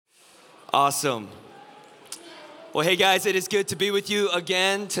Awesome. Well, hey guys, it is good to be with you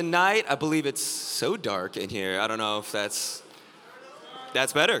again tonight. I believe it's so dark in here. I don't know if that's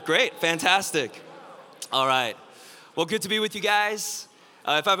better. Great, fantastic. All right. Well, good to be with you guys.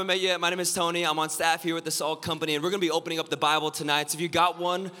 If I haven't met you yet, my name is Tony. I'm on staff here with the Salt Company, and we're going to be opening up the Bible tonight. So if you got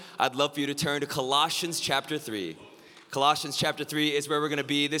one, I'd love for you to turn to Colossians chapter 3. Colossians chapter 3 is where we're going to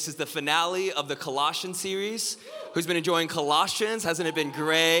be. This is the finale of the Colossians series. Who's been enjoying Colossians? Hasn't it been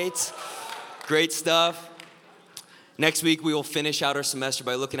great? Great stuff. Next week, we will finish out our semester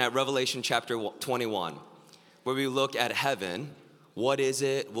by looking at Revelation chapter 21, where we look at heaven. What is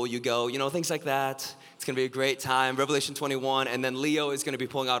it? Will you go? You know, things like that. It's going to be a great time. Revelation 21, and then Leo is going to be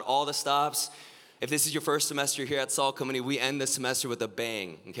pulling out all the stops. If this is your first semester here at Salt Company, we end the semester with a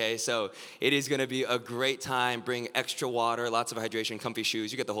bang, okay? So it is going to be a great time. Bring extra water, lots of hydration, comfy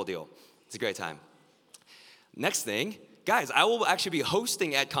shoes. You get the whole deal. It's a great time. Next thing, guys, I will actually be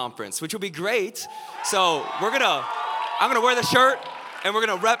hosting at conference, which will be great. So I'm gonna wear the shirt, and we're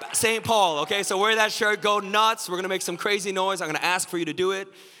gonna rep St. Paul, okay? So wear that shirt, go nuts. We're gonna make some crazy noise. I'm gonna ask for you to do it,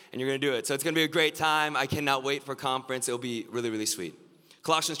 and you're gonna do it. So it's gonna be a great time. I cannot wait for conference. It'll be really, really sweet.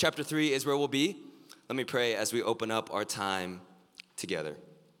 Colossians chapter 3 is where we'll be. Let me pray as we open up our time together.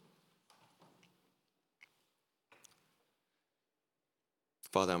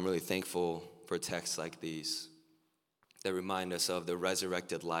 Father, I'm really thankful for texts like these that remind us of the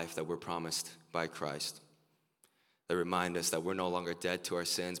resurrected life that we're promised by Christ. That remind us that we're no longer dead to our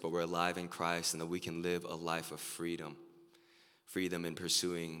sins, but we're alive in Christ, and that we can live a life of freedom. Freedom in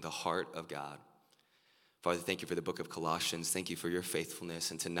pursuing the heart of God. Father, thank you for the book of Colossians. Thank you for your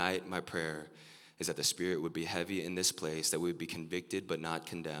faithfulness. And tonight, my prayer is that the Spirit would be heavy in this place, that we would be convicted but not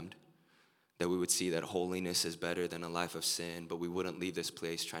condemned. That we would see that holiness is better than a life of sin, but we wouldn't leave this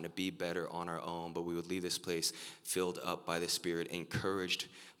place trying to be better on our own, but we would leave this place filled up by the Spirit, encouraged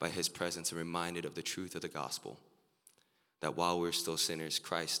by His presence, and reminded of the truth of the gospel. That while we're still sinners,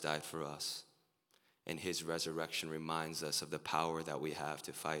 Christ died for us, and His resurrection reminds us of the power that we have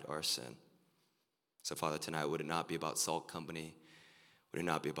to fight our sin. So, Father, tonight, would it not be about Salt Company? Would it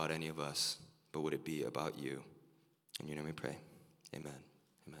not be about any of us? But would it be about you? In your name we pray. Amen.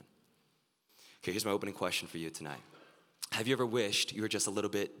 Amen. Okay, here's my opening question for you tonight. Have you ever wished you were just a little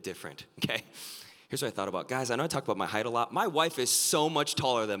bit different? Okay, here's what I thought about. Guys, I know I talk about my height a lot. My wife is so much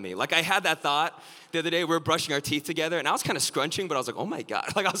taller than me. Like, I had that thought the other day. We were brushing our teeth together, and I was kind of scrunching, but I was like, oh my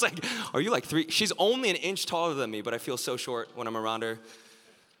God. Like, I was like, are you like 3? She's only an inch taller than me, but I feel so short when I'm around her.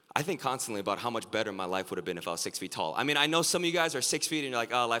 I think constantly about how much better my life would have been if I was 6 feet tall. I mean, I know some of you guys are 6 feet, and you're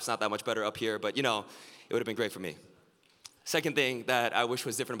like, oh, life's not that much better up here, but you know, it would have been great for me. Second thing that I wish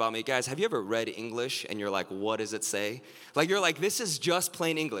was different about me, guys, have you ever read English and you're like, what does it say? Like, you're like, this is just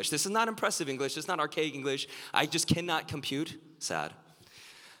plain English. This is not impressive English. This is not archaic English. I just cannot compute. Sad.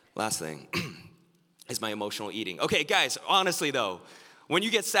 Last thing is my emotional eating. Okay, guys, honestly though, when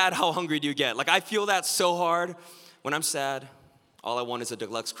you get sad, how hungry do you get? Like, I feel that so hard. When I'm sad, all I want is a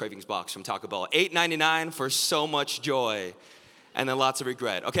deluxe cravings box from Taco Bell. $8.99 for so much joy and then lots of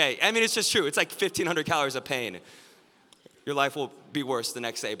regret. Okay, I mean, it's just true. It's like 1,500 calories of pain. Your life will be worse the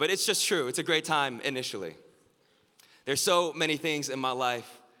next day. But it's just true. It's a great time initially. There's so many things in my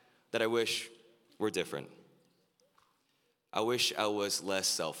life that I wish were different. I wish I was less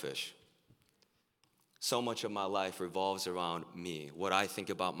selfish. So much of my life revolves around me, what I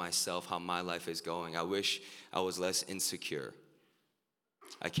think about myself, how my life is going. I wish I was less insecure.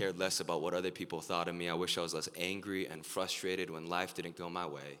 I cared less about what other people thought of me. I wish I was less angry and frustrated when life didn't go my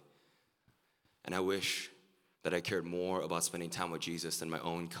way. And I wish that I cared more about spending time with Jesus than my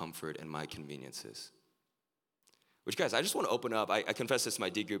own comfort and my conveniences. Which, guys, I just want to open up. I confessed this to my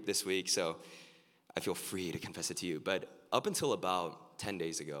D group this week, so I feel free to confess it to you. But up until about 10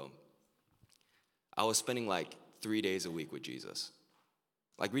 days ago, I was spending like 3 days a week with Jesus.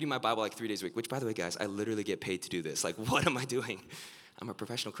 Like reading my Bible like 3 days a week, which, by the way, guys, I literally get paid to do this. Like, what am I doing? I'm a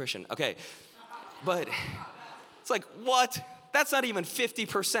professional Christian. Okay, but it's like, what? That's not even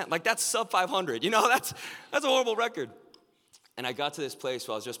 50%. Like, that's sub 500. You know, that's a horrible record. And I got to this place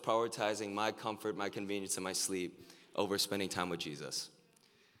where I was just prioritizing my comfort, my convenience, and my sleep over spending time with Jesus.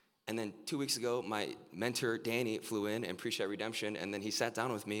 And then 2 weeks ago, my mentor, Danny, flew in and preached at Redemption, and then he sat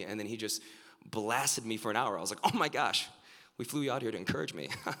down with me, and then he just blasted me for an hour. I was like, oh my gosh, we flew you out here to encourage me.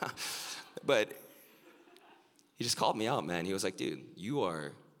 But he just called me out, man. He was like, dude, you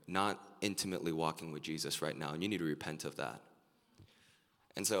are not intimately walking with Jesus right now, and you need to repent of that.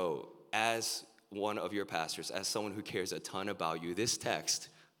 And so, as one of your pastors, as someone who cares a ton about you, this text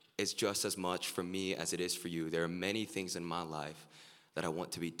is just as much for me as it is for you. There are many things in my life that I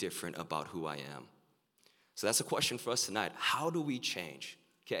want to be different about who I am. So that's a question for us tonight. How do we change?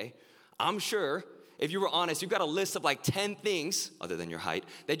 Okay? I'm sure if you were honest, you've got a list of like 10 things, other than your height,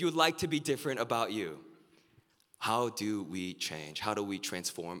 that you would like to be different about you. How do we change? How do we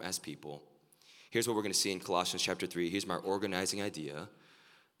transform as people? Here's what we're going to see in Colossians chapter 3. Here's my organizing idea.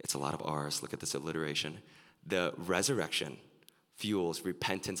 It's a lot of R's. Look at this alliteration. The resurrection fuels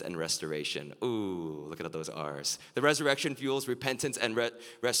repentance and restoration. Ooh, look at those R's. The resurrection fuels repentance and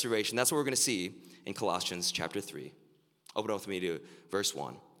restoration. That's what we're going to see in Colossians chapter 3. Open up with me to verse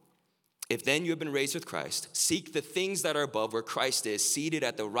 1. If then you have been raised with Christ, seek the things that are above where Christ is, seated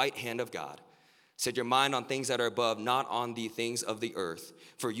at the right hand of God. Set your mind on things that are above, not on the things of the earth.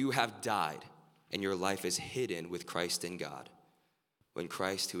 For you have died, and your life is hidden with Christ in God. When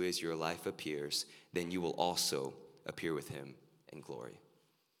Christ, who is your life, appears, then you will also appear with him in glory.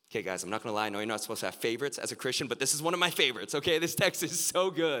 Okay, guys, I'm not going to lie. I know you're not supposed to have favorites as a Christian, but this is one of my favorites, okay? This text is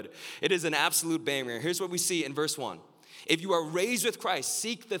so good. It is an absolute banger. Here's what we see in verse 1. If you are raised with Christ,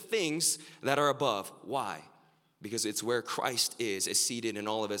 seek the things that are above. Why? Because it's where Christ is seated in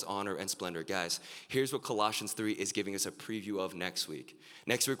all of his honor and splendor. Guys, here's what Colossians 3 is giving us a preview of next week.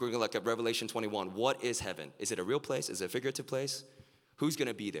 Next week, we're going to look at Revelation 21. What is heaven? Is it a real place? Is it a figurative place? Who's going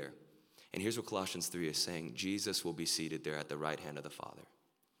to be there? And here's what Colossians 3 is saying. Jesus will be seated there at the right hand of the Father.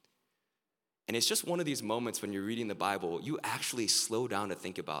 And it's just one of these moments when you're reading the Bible, you actually slow down to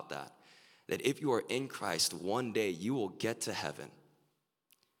think about that. That if you are in Christ, one day you will get to heaven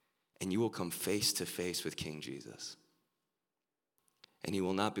and you will come face to face with King Jesus. And he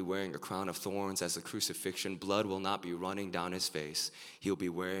will not be wearing a crown of thorns as the crucifixion. Blood will not be running down his face. He'll be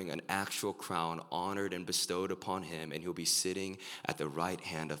wearing an actual crown honored and bestowed upon him, and he'll be sitting at the right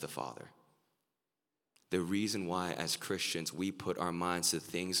hand of the Father. The reason why, as Christians, we put our minds to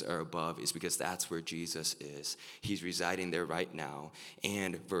things that are above is because that's where Jesus is. He's residing there right now.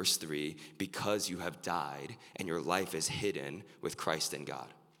 And verse 3, because you have died and your life is hidden with Christ in God.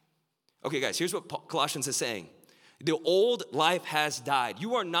 Okay, guys, here's what Colossians is saying. The old life has died.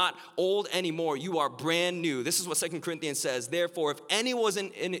 You are not old anymore. You are brand new. This is what 2 Corinthians says. Therefore, if anyone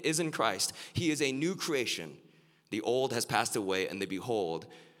is in Christ, he is a new creation. The old has passed away, and behold,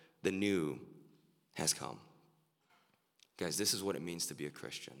 the new has come. Guys, this is what it means to be a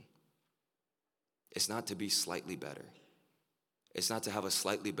Christian. It's not to be slightly better. It's not to have a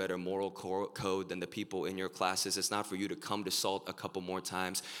slightly better moral code than the people in your classes. It's not for you to come to SALT a couple more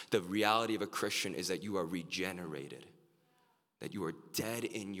times. The reality of a Christian is that you are regenerated, that you are dead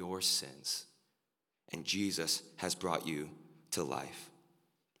in your sins, and Jesus has brought you to life.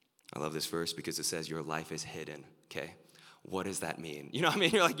 I love this verse because it says your life is hidden, okay? What does that mean? You know what I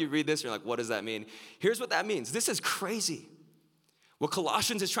mean? You read this, you're like, what does that mean? Here's what that means. This is crazy. What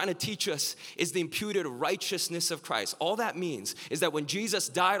Colossians is trying to teach us is the imputed righteousness of Christ. All that means is that when Jesus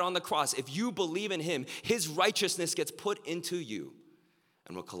died on the cross, if you believe in him, his righteousness gets put into you.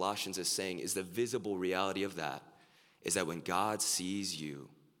 And what Colossians is saying is the visible reality of that is that when God sees you,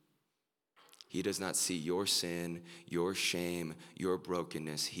 he does not see your sin, your shame, your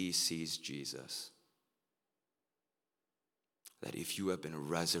brokenness. He sees Jesus. That if you have been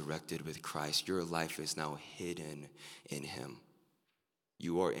resurrected with Christ, your life is now hidden in him.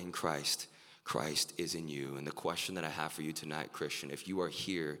 You are in Christ. Christ is in you. And the question that I have for you tonight, Christian, if you are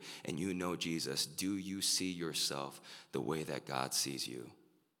here and you know Jesus, do you see yourself the way that God sees you?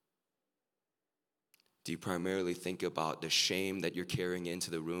 Do you primarily think about the shame that you're carrying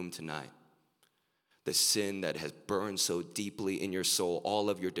into the room tonight? The sin that has burned so deeply in your soul, all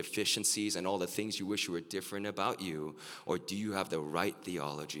of your deficiencies and all the things you wish you were different about you? Or do you have the right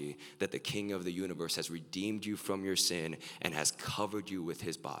theology that the King of the universe has redeemed you from your sin and has covered you with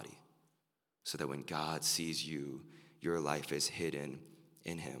his body so that when God sees you, your life is hidden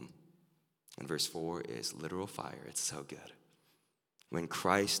in him? And verse 4 is literal fire. It's so good. When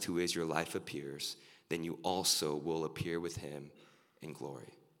Christ, who is your life, appears, then you also will appear with him in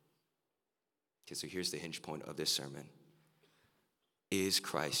glory. Okay, so here's the hinge point of this sermon. Is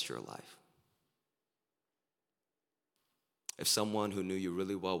Christ your life? If someone who knew you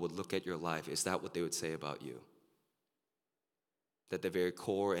really well would look at your life, is that what they would say about you? That the very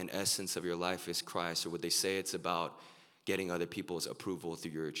core and essence of your life is Christ? Or would they say it's about getting other people's approval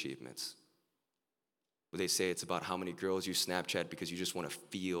through your achievements? Would they say it's about how many girls you Snapchat because you just want to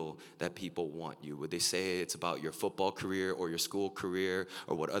feel that people want you? Would they say it's about your football career or your school career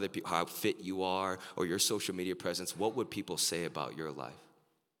or what other people, how fit you are or your social media presence? What would people say about your life?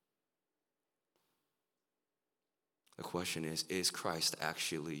 The question is Christ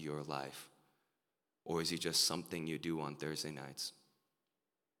actually your life? Or is he just something you do on Thursday nights?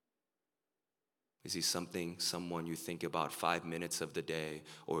 Is he someone you think about 5 minutes of the day?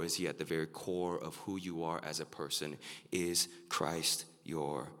 Or is he at the very core of who you are as a person? Is Christ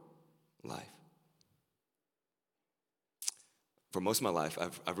your life. For most of my life,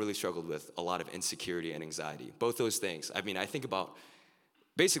 I've really struggled with a lot of insecurity and anxiety. Both those things. I mean, I think about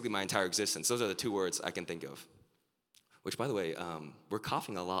basically my entire existence. Those are the two words I can think of. Which, by the way, we're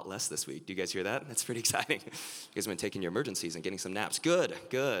coughing a lot less this week. Do you guys hear that? That's pretty exciting. You guys have been taking your emergencies and getting some naps.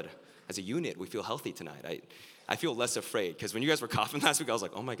 Good. As a unit, we feel healthy tonight. I feel less afraid, because when you guys were coughing last week, I was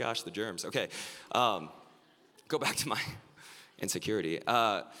like, oh my gosh, the germs. Okay, go back to my insecurity.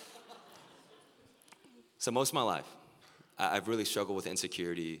 So most of my life, I've really struggled with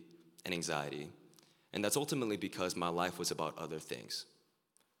insecurity and anxiety. And that's ultimately because my life was about other things.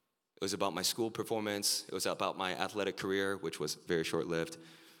 It was about my school performance. It was about my athletic career, which was very short-lived.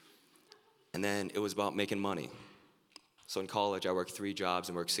 And then it was about making money. So in college, I worked 3 jobs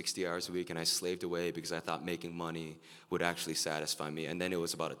and worked 60 hours a week, and I slaved away because I thought making money would actually satisfy me. And then it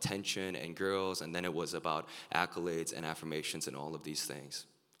was about attention and girls, and then it was about accolades and affirmations and all of these things.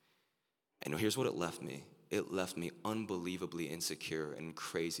 And here's what it left me. It left me unbelievably insecure and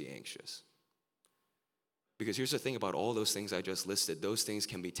crazy anxious. Because here's the thing about all those things I just listed. Those things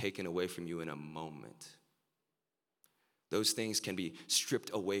can be taken away from you in a moment. Those things can be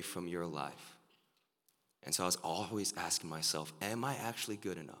stripped away from your life. And so I was always asking myself, am I actually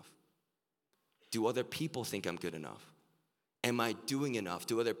good enough? Do other people think I'm good enough? Am I doing enough?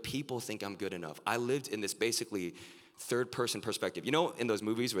 Do other people think I'm good enough? I lived in this basically third-person perspective. You know, in those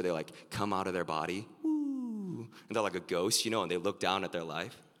movies where they like come out of their body? And they're like a ghost, and they look down at their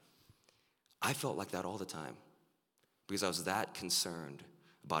life. I felt like that all the time because I was that concerned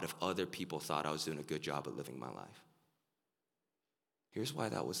about if other people thought I was doing a good job at living my life. Here's why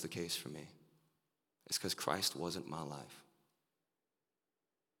that was the case for me. It's because Christ wasn't my life.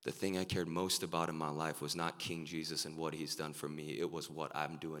 The thing I cared most about in my life was not King Jesus and what he's done for me. It was what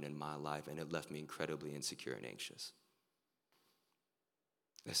I'm doing in my life, and it left me incredibly insecure and anxious.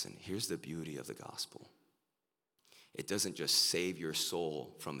 Listen, here's the beauty of the gospel. It doesn't just save your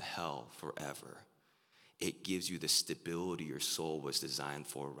soul from hell forever. It gives you the stability your soul was designed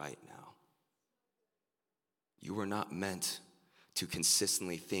for right now. You were not meant to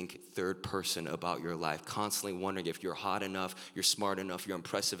consistently think third person about your life, constantly wondering if you're hot enough, you're smart enough, you're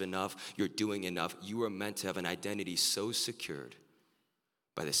impressive enough, you're doing enough. You were meant to have an identity so secured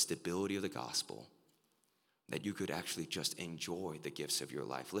by the stability of the gospel that you could actually just enjoy the gifts of your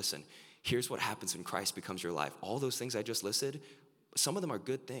life. Listen, here's what happens when Christ becomes your life. All those things I just listed, some of them are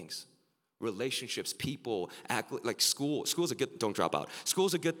good things. Relationships, people, like school. School's a good, don't drop out.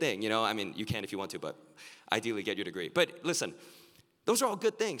 School's a good thing, I mean, you can if you want to, but ideally get your degree. But listen, those are all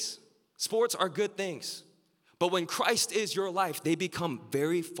good things. Sports are good things. But when Christ is your life, they become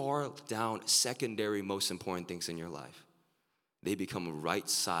very far down secondary, most important things in your life. They become right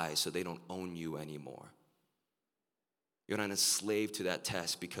size so they don't own you anymore. You're not enslaved to that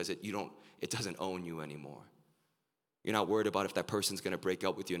test because it doesn't own you anymore. You're not worried about if that person's going to break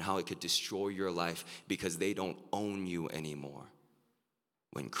up with you and how it could destroy your life because they don't own you anymore.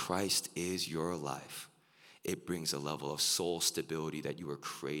 When Christ is your life, it brings a level of soul stability that you were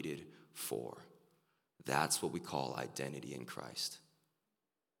created for. That's what we call identity in Christ.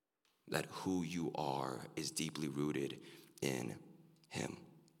 That who you are is deeply rooted in him.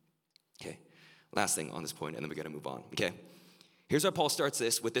 Okay. Last thing on this point, and then we got to move on, okay? Here's how Paul starts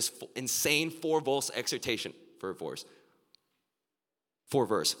this with this insane 4-verse exhortation. 4-verse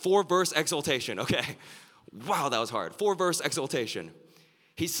exaltation, okay? Wow, that was hard. 4-verse exaltation.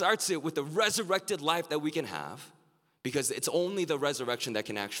 He starts it with the resurrected life that we can have because it's only the resurrection that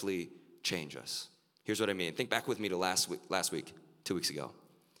can actually change us. Here's what I mean. Think back with me to last week, 2 weeks ago.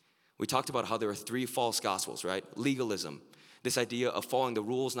 We talked about how there are 3 false gospels, right? Legalism. This idea of following the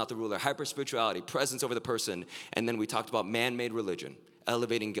rules, not the ruler, hyper-spirituality, presence over the person, and then we talked about man-made religion,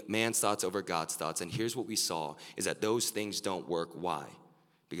 elevating man's thoughts over God's thoughts, and here's what we saw, is that those things don't work. Why?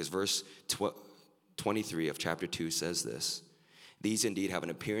 Because verse 23 of chapter 2 says this, these indeed have an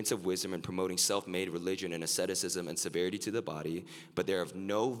appearance of wisdom in promoting self-made religion and asceticism and severity to the body, but they're of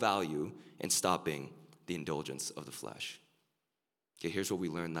no value in stopping the indulgence of the flesh. Okay, here's what we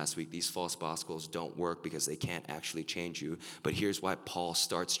learned last week. These false gospels don't work because they can't actually change you. But here's why Paul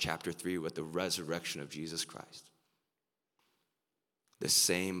starts chapter 3 with the resurrection of Jesus Christ. The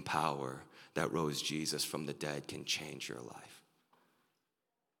same power that rose Jesus from the dead can change your life.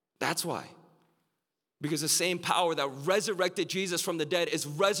 That's why. Because the same power that resurrected Jesus from the dead is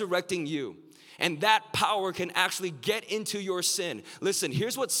resurrecting you. And that power can actually get into your sin. Listen,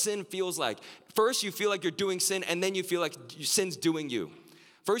 here's what sin feels like. First, you feel like you're doing sin, and then you feel like sin's doing you.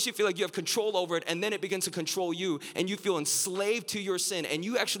 First, you feel like you have control over it, and then it begins to control you, and you feel enslaved to your sin, and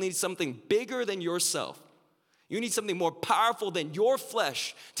you actually need something bigger than yourself. You need something more powerful than your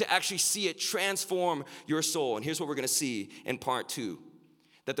flesh to actually see it transform your soul. And here's what we're going to see in part 2,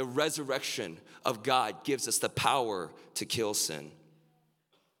 that the resurrection of God gives us the power to kill sin.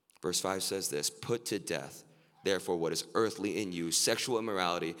 Verse 5 says this, put to death, therefore, what is earthly in you, sexual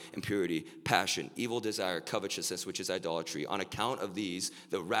immorality, impurity, passion, evil desire, covetousness, which is idolatry. On account of these,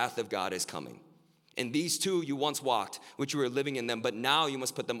 the wrath of God is coming. In these two you once walked, which you were living in them, but now you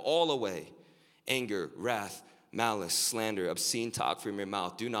must put them all away. Anger, wrath, malice, slander, obscene talk from your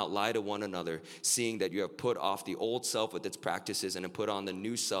mouth. Do not lie to one another, seeing that you have put off the old self with its practices and have put on the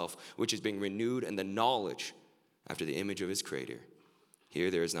new self, which is being renewed in the knowledge after the image of his creator. Here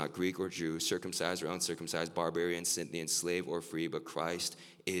there is not Greek or Jew, circumcised or uncircumcised, barbarian, Scythian, slave or free, but Christ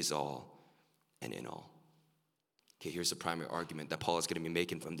is all and in all. Okay, here's the primary argument that Paul is going to be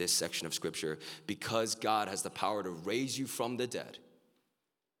making from this section of Scripture. Because God has the power to raise you from the dead,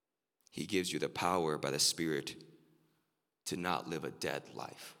 he gives you the power by the Spirit to not live a dead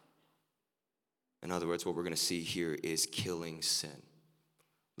life. In other words, what we're going to see here is killing sin.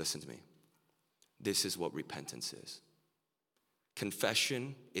 Listen to me. This is what repentance is.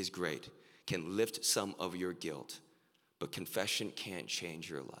 Confession is great, can lift some of your guilt, but confession can't change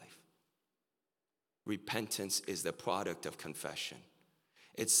your life. Repentance is the product of confession.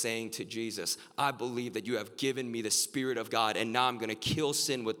 It's saying to Jesus, I believe that you have given me the Spirit of God, and now I'm going to kill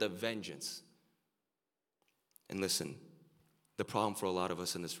sin with a vengeance. And listen, the problem for a lot of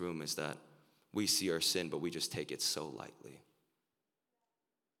us in this room is that we see our sin, but we just take it so lightly.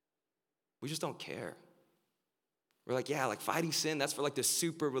 We just don't care. We're like, yeah, like fighting sin, that's for like the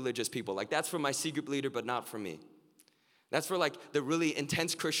super religious people. Like that's for my secret leader, but not for me. That's for like the really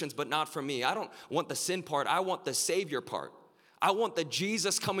intense Christians, but not for me. I don't want the sin part. I want the Savior part. I want the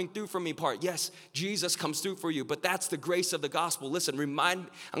Jesus coming through for me part. Yes, Jesus comes through for you, but that's the grace of the gospel. Listen, I'm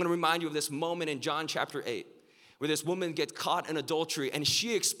going to remind you of this moment in John chapter 8, where this woman gets caught in adultery, and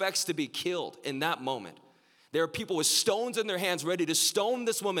she expects to be killed in that moment. There are people with stones in their hands ready to stone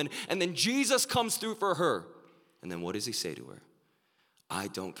this woman, and then Jesus comes through for her. And then what does he say to her? I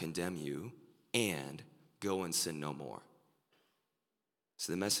don't condemn you, and go and sin no more.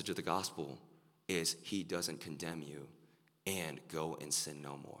 So the message of the gospel is he doesn't condemn you, and go and sin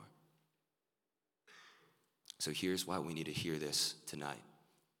no more. So here's why we need to hear this tonight.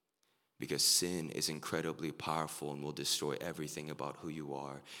 Because sin is incredibly powerful and will destroy everything about who you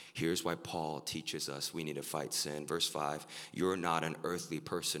are. Here's why Paul teaches us we need to fight sin. Verse 5, you're not an earthly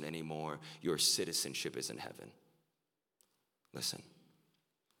person anymore. Your citizenship is in heaven. Listen,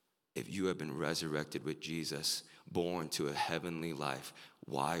 if you have been resurrected with Jesus, born to a heavenly life,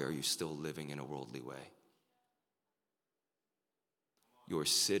 why are you still living in a worldly way? Your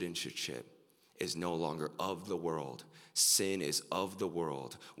citizenship is no longer of the world. Sin is of the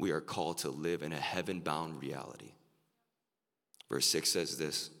world. We are called to live in a heaven-bound reality. Verse 6 says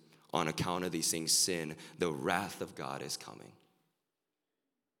this, on account of these things, sin, the wrath of God is coming.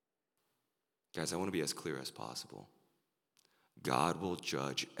 Guys, I want to be as clear as possible. God will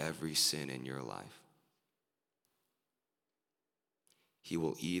judge every sin in your life. He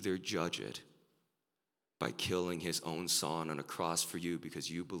will either judge it by killing his own son on a cross for you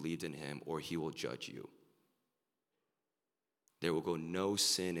because you believed in him, or he will judge you. There will go no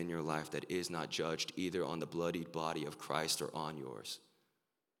sin in your life that is not judged either on the bloodied body of Christ or on yours.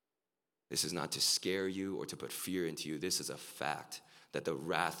 This is not to scare you or to put fear into you. This is a fact that the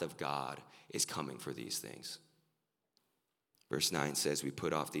wrath of God is coming for these things. Verse 9 says we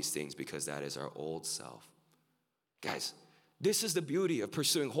put off these things because that is our old self. Guys, this is the beauty of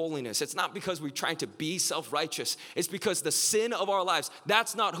pursuing holiness. It's not because we're trying to be self-righteous. It's because the sin of our lives,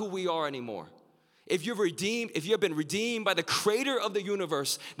 that's not who we are anymore. If you have been redeemed by the creator of the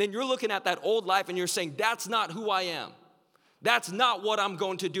universe, then you're looking at that old life and you're saying, that's not who I am. That's not what I'm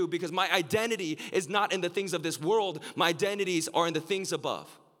going to do, because my identity is not in the things of this world. My identities are in the things above.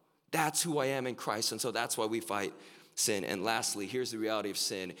 That's who I am in Christ. And so that's why we fight sin. And lastly, here's the reality of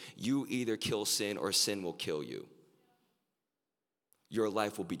sin. You either kill sin or sin will kill you. Your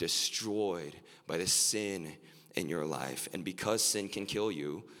life will be destroyed by the sin in your life. And because sin can kill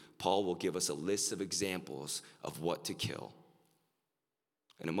you, Paul will give us a list of examples of what to kill.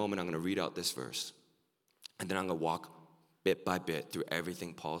 In a moment, I'm going to read out this verse. And then I'm going to walk bit by bit through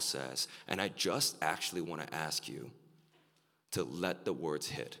everything Paul says. And I just actually want to ask you to let the words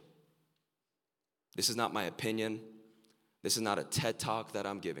hit. This is not my opinion. This is not a TED talk that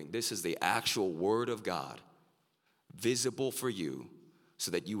I'm giving. This is the actual word of God, visible for you, so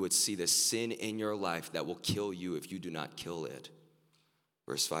that you would see the sin in your life that will kill you if you do not kill it.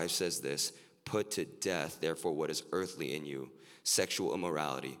 Verse 5 says this, put to death, therefore, what is earthly in you, sexual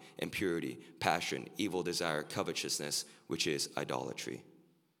immorality, impurity, passion, evil desire, covetousness, which is idolatry.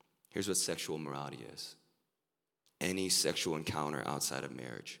 Here's what sexual immorality is: any sexual encounter outside of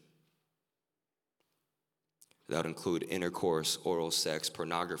marriage. That would include intercourse, oral sex,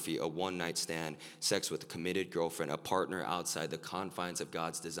 pornography, a one-night stand, sex with a committed girlfriend, a partner outside the confines of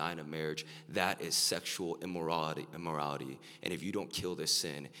God's design of marriage. That is sexual immorality. And if you don't kill this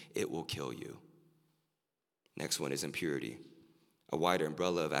sin, it will kill you. Next one is impurity. A wider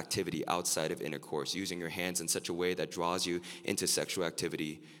umbrella of activity outside of intercourse, using your hands in such a way that draws you into sexual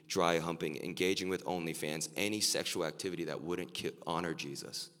activity, dry humping, engaging with OnlyFans, any sexual activity that wouldn't honor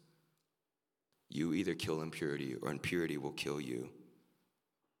Jesus. You either kill impurity or impurity will kill you.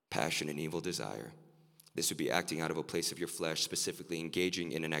 Passion and evil desire. This would be acting out of a place of your flesh, specifically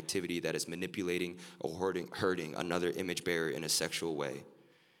engaging in an activity that is manipulating or hurting another image bearer in a sexual way.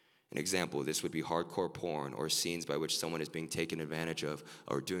 An example of this would be hardcore porn or scenes by which someone is being taken advantage of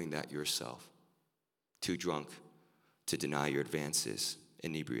or doing that yourself. Too drunk to deny your advances,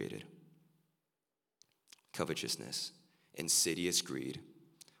 inebriated. Covetousness, insidious greed,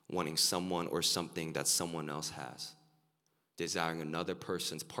 wanting someone or something that someone else has, desiring another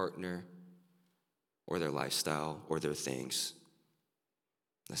person's partner or their lifestyle or their things.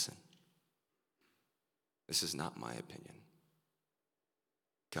 Listen, this is not my opinion.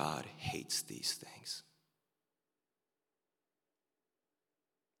 God hates these things.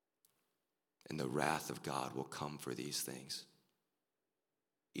 And the wrath of God will come for these things,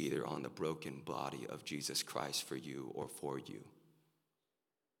 either on the broken body of Jesus Christ for you or for you.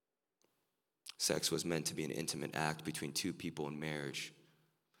 Sex was meant to be an intimate act between two people in marriage,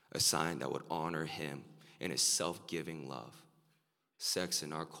 a sign that would honor him in his self-giving love. Sex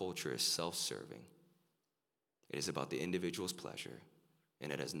in our culture is self-serving. It is about the individual's pleasure,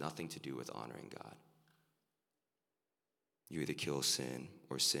 and it has nothing to do with honoring God. You either kill sin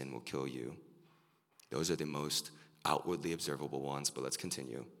or sin will kill you. Those are the most outwardly observable ones, but let's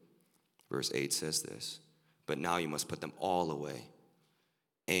continue. Verse 8 says this: "But now you must put them all away.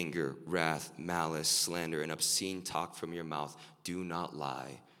 Anger, wrath, malice, slander, and obscene talk from your mouth. Do not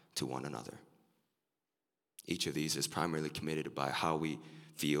lie to one another." Each of these is primarily committed by how we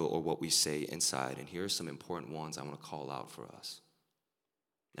feel or what we say inside. And here are some important ones I want to call out for us.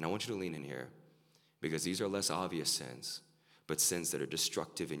 And I want you to lean in here, because these are less obvious sins, but sins that are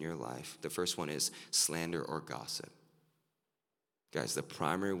destructive in your life. The first one is slander or gossip. Guys, the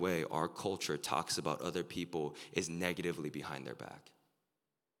primary way our culture talks about other people is negatively behind their back.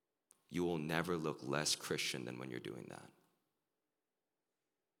 You will never look less Christian than when you're doing that.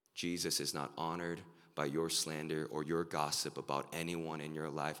 Jesus is not honored by your slander or your gossip about anyone in your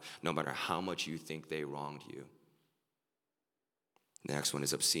life, no matter how much you think they wronged you. The next one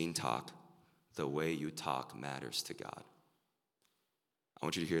is obscene talk. The way you talk matters to God. I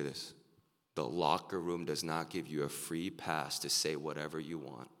want you to hear this. The locker room does not give you a free pass to say whatever you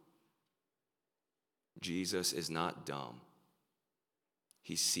want. Jesus is not dumb.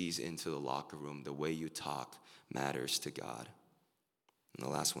 He sees into the locker room. The way you talk matters to God. And the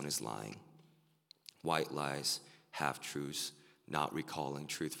last one is lying. White lies, half-truths, not recalling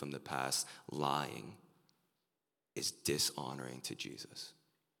truth from the past. Lying is dishonoring to Jesus.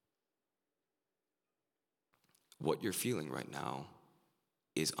 What you're feeling right now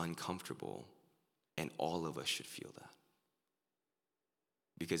is uncomfortable, and all of us should feel that.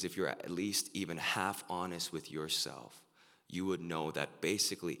 Because if you're at least even half honest with yourself, you would know that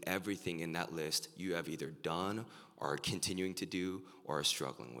basically everything in that list you have either done or are continuing to do or are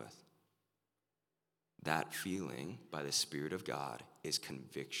struggling with. That feeling by the Spirit of God is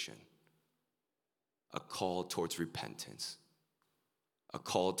conviction, a call towards repentance, a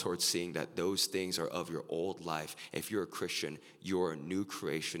call towards seeing that those things are of your old life. If you're a Christian, you're a new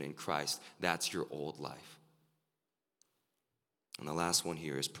creation in Christ. That's your old life. And the last one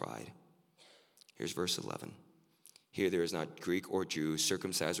here is pride. Here's verse 11. "Here there is not Greek or Jew,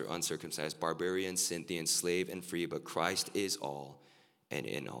 circumcised or uncircumcised, barbarian, Scythian, slave and free, but Christ is all and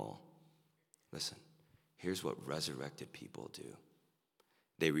in all." Listen, here's what resurrected people do.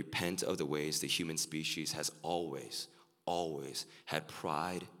 They repent of the ways the human species has always had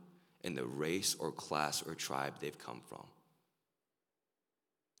pride in the race or class or tribe they've come from.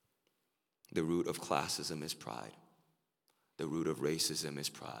 The root of classism is pride. The root of racism is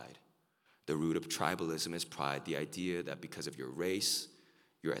pride. The root of tribalism is pride. The idea that because of your race,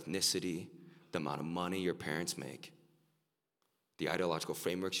 your ethnicity, the amount of money your parents make, the ideological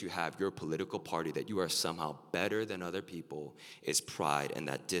frameworks you have, your political party, that you are somehow better than other people is pride, and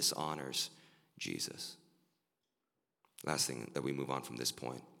that dishonors Jesus. Last thing that we move on from this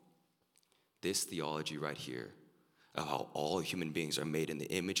point. This theology right here of how all human beings are made in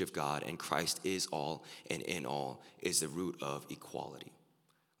the image of God, and Christ is all and in all, is the root of equality.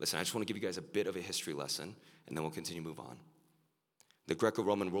 Listen, I just want to give you guys a bit of a history lesson, and then we'll continue to move on. The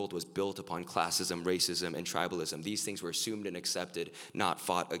Greco-Roman world was built upon classism, racism, and tribalism. These things were assumed and accepted, not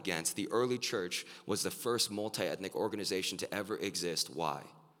fought against. The early church was the first multi-ethnic organization to ever exist. Why?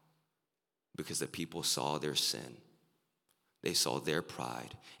 Because the people saw their sin. They saw their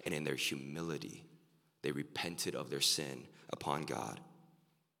pride, and in their humility, they repented of their sin upon God.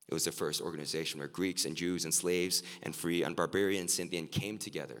 It was the first organization where Greeks and Jews and slaves and free and barbarian and Scythian came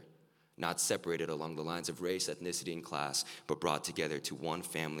together, not separated along the lines of race, ethnicity, and class, but brought together to one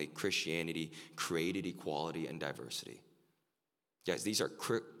family. Christianity created equality and diversity. Guys, these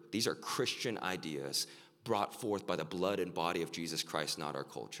are Christian ideas brought forth by the blood and body of Jesus Christ, not our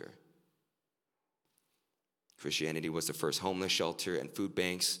culture. Christianity was the first homeless shelter and food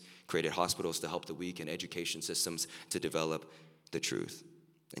banks, created hospitals to help the weak, and education systems to develop the truth,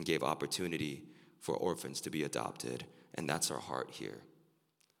 and gave opportunity for orphans to be adopted. And that's our heart here.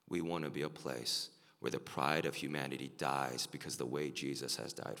 We want to be a place where the pride of humanity dies because of the way Jesus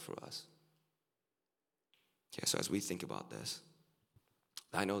has died for us. Okay, so as we think about this,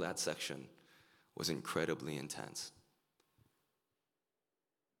 I know that section was incredibly intense.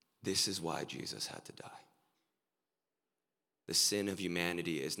 This is why Jesus had to die. The sin of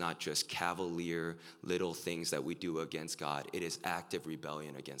humanity is not just cavalier little things that we do against God. It is active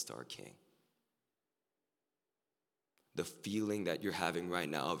rebellion against our King. The feeling that you're having right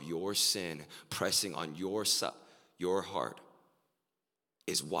now of your sin pressing on your heart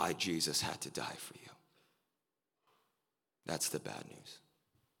is why Jesus had to die for you. That's the bad news.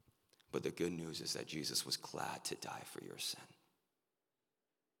 But the good news is that Jesus was glad to die for your sin.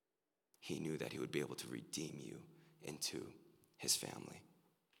 He knew that he would be able to redeem you into his family.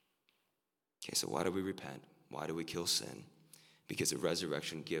 Okay, so why do we repent? Why do we kill sin? Because the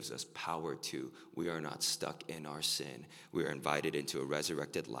resurrection gives us power to. We are not stuck in our sin. We are invited into a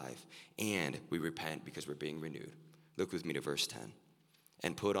resurrected life. And we repent because we're being renewed. Look with me to verse 10.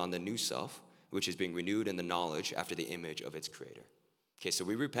 And put on the new self, which is being renewed in the knowledge after the image of its creator. Okay, so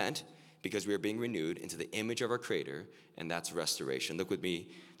we repent because we are being renewed into the image of our creator, and that's restoration. Look with me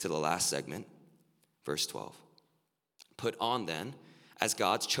to the last segment, verse 12. Put on then, as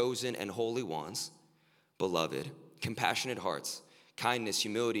God's chosen and holy ones, beloved, compassionate hearts, kindness,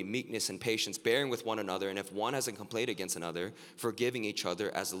 humility, meekness, and patience, bearing with one another, and if one has a complaint against another, forgiving each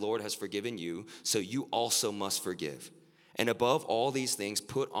other as the Lord has forgiven you, so you also must forgive. And above all these things,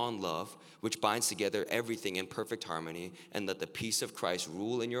 put on love, which binds together everything in perfect harmony, and let the peace of Christ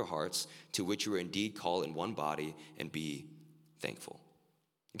rule in your hearts, to which you are indeed called in one body, and be thankful.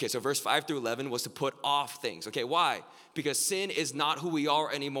 Okay, so verse 5 through 11 was to put off things. Okay, why? Because sin is not who we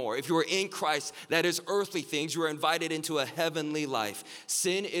are anymore. If you are in Christ, that is earthly things. You are invited into a heavenly life.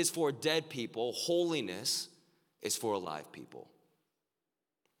 Sin is for dead people. Holiness is for alive people.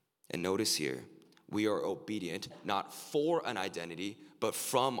 And notice here, we are obedient, not for an identity, but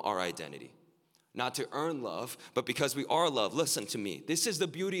from our identity. Not to earn love, but because we are loved. Listen to me. This is the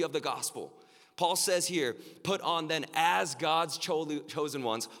beauty of the gospel. Paul says here, put on then as God's chosen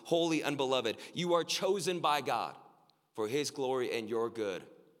ones, holy and beloved. You are chosen by God for his glory and your good.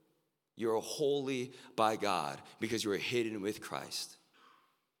 You're holy by God because you are hidden with Christ.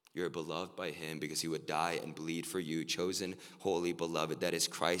 You're beloved by him because he would die and bleed for you. Chosen, holy, beloved. That is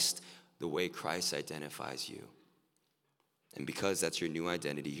Christ, the way Christ identifies you. And because that's your new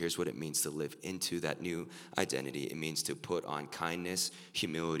identity, here's what it means to live into that new identity. It means to put on kindness,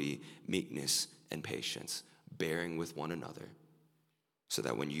 humility, meekness, and patience, bearing with one another, so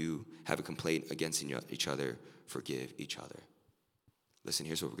that when you have a complaint against each other, forgive each other. Listen,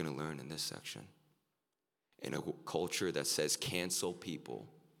 here's what we're going to learn in this section. In a culture that says cancel people,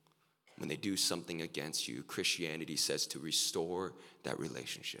 when they do something against you, Christianity says to restore that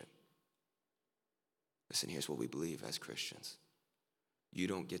relationship. Listen, here's what we believe as Christians. You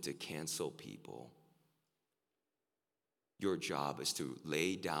don't get to cancel people. Your job is to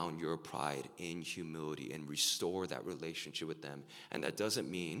lay down your pride in humility and restore that relationship with them. And that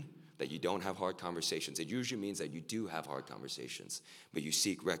doesn't mean that you don't have hard conversations. It usually means that you do have hard conversations, but you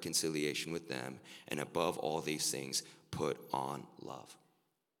seek reconciliation with them. And above all these things, put on love.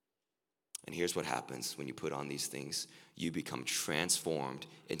 And here's what happens when you put on these things. You become transformed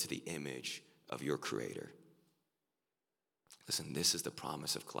into the image of your creator. Listen, this is the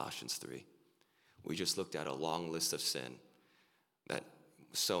promise of Colossians 3. We just looked at a long list of sin that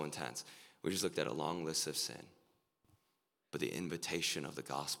was so intense. We just looked at a long list of sin. But the invitation of the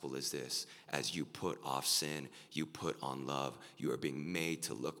gospel is this: as you put off sin, you put on love. You are being made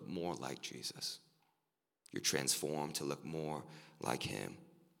to look more like Jesus. You're transformed to look more like him.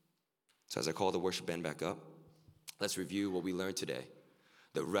 So as I call the worship band back up, let's review what we learned today.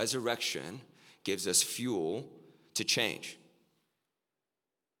 The resurrection gives us fuel to change.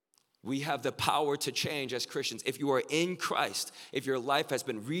 We have the power to change as Christians. If you are in Christ, if your life has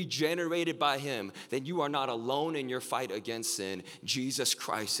been regenerated by him, then you are not alone in your fight against sin. Jesus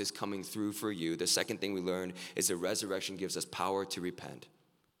Christ is coming through for you. The second thing we learned is the resurrection gives us power to repent.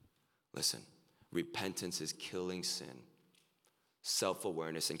 Listen, repentance is killing sin.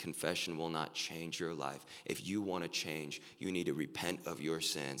 Self-awareness and confession will not change your life. If you want to change, you need to repent of your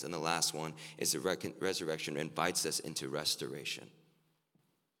sins. And the last one is the resurrection invites us into restoration.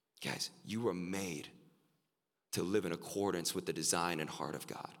 Guys, you were made to live in accordance with the design and heart of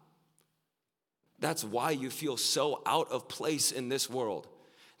God. That's why you feel so out of place in this world.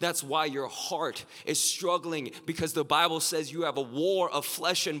 That's why your heart is struggling, because the Bible says you have a war of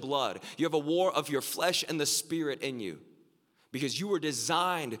flesh and blood. You have a war of your flesh and the spirit in you. Because you were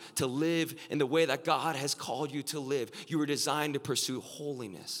designed to live in the way that God has called you to live. You were designed to pursue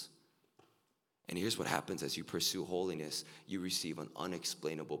holiness. And here's what happens as you pursue holiness. You receive an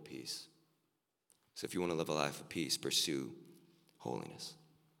unexplainable peace. So if you want to live a life of peace, pursue holiness.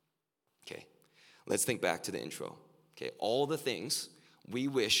 Okay, let's think back to the intro. Okay, all the things we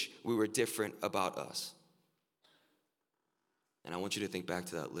wish we were different about us. And I want you to think back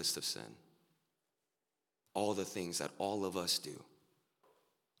to that list of sin. All the things that all of us do.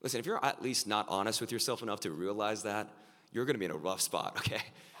 Listen, if you're at least not honest with yourself enough to realize that, you're going to be in a rough spot, okay?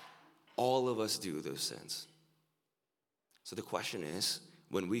 All of us do those sins. So the question is,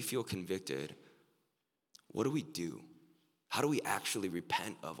 when we feel convicted, what do? How do we actually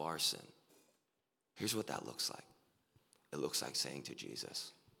repent of our sin? Here's what that looks like. It looks like saying to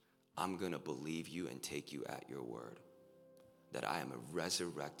Jesus, I'm going to believe you and take you at your word, that I am a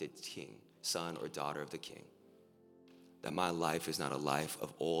resurrected king, son or daughter of the king, that my life is not a life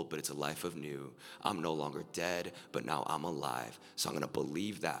of old, but it's a life of new. I'm no longer dead, but now I'm alive. So I'm going to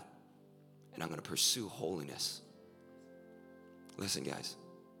believe that, and I'm going to pursue holiness. Listen, guys,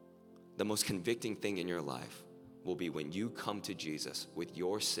 the most convicting thing in your life will be when you come to Jesus with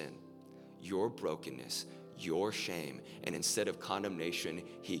your sin, your brokenness, your shame, and instead of condemnation,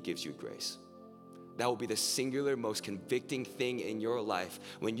 he gives you grace. That will be the singular most convicting thing in your life,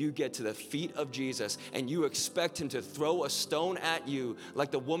 when you get to the feet of Jesus and you expect him to throw a stone at you like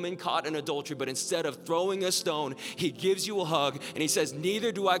the woman caught in adultery, but instead of throwing a stone, he gives you a hug and he says,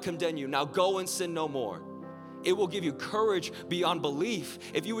 neither do I condemn you. Now go and sin no more. It will give you courage beyond belief.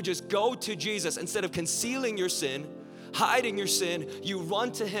 If you would just go to Jesus instead of concealing your sin, hiding your sin, you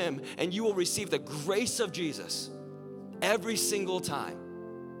run to him and you will receive the grace of Jesus every single time.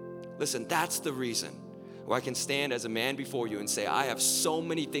 Listen, that's the reason why I can stand as a man before you and say, I have so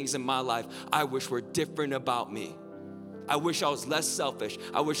many things in my life I wish were different about me. I wish I was less selfish.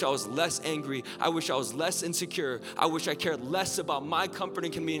 I wish I was less angry. I wish I was less insecure. I wish I cared less about my comfort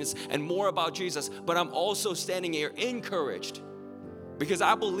and convenience and more about Jesus. But I'm also standing here encouraged because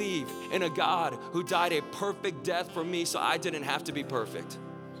I believe in a God who died a perfect death for me so I didn't have to be perfect.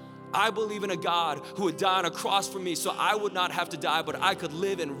 I believe in a God who would die on a cross for me so I would not have to die, but I could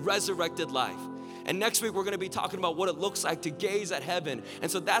live in resurrected life. And next week, we're going to be talking about what it looks like to gaze at heaven. And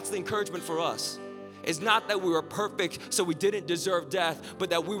so that's the encouragement for us. It's not that we were perfect so we didn't deserve death, but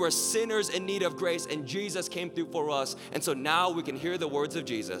that we were sinners in need of grace and Jesus came through for us. And so now we can hear the words of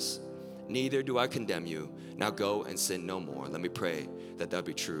Jesus. Neither do I condemn you. Now go and sin no more. Let me pray that that'll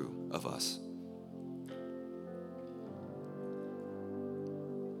be true of us.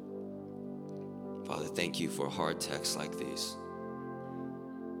 Father, thank you for hard texts like these.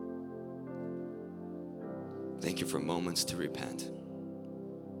 Thank you for moments to repent.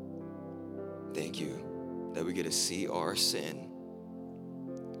 Thank you that we get to see our sin.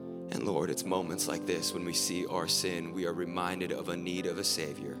 And Lord, it's moments like this when we see our sin, we are reminded of a need of a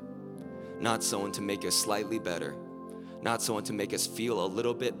Savior. Not someone to make us slightly better, not someone to make us feel a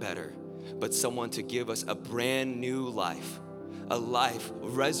little bit better, but someone to give us a brand new life, a life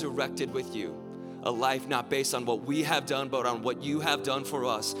resurrected with you. A life not based on what we have done, but on what you have done for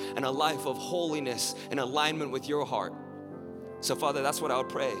us, and a life of holiness and alignment with your heart. So Father, that's what I would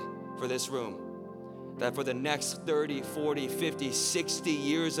pray for this room, that for the next 30, 40, 50, 60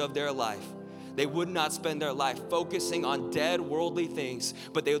 years of their life, they would not spend their life focusing on dead worldly things,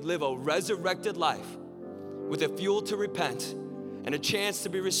 but they would live a resurrected life with a fuel to repent and a chance to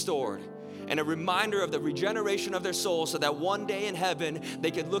be restored, and a reminder of the regeneration of their soul so that one day in heaven,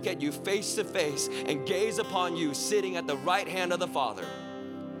 they could look at you face to face and gaze upon you sitting at the right hand of the Father.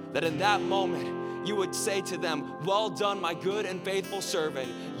 That in that moment, you would say to them, well done, my good and faithful servant.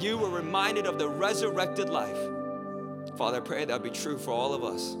 You were reminded of the resurrected life. Father, I pray that would be true for all of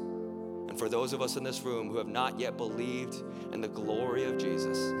us. And for those of us in this room who have not yet believed in the glory of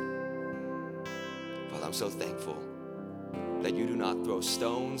Jesus. Father, I'm so thankful that you do not throw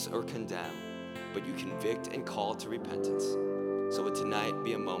stones or condemn, but you convict and call to repentance. So would tonight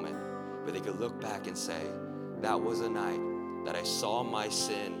be a moment where they could look back and say, that was a night that I saw my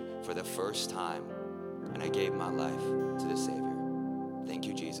sin for the first time and I gave my life to the Savior. Thank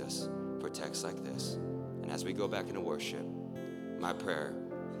you, Jesus, for texts like this. And as we go back into worship, my prayer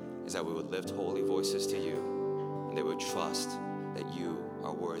is that we would lift holy voices to you and they would trust that you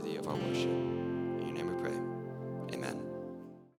are worthy of our worship. In your name we pray. Amen.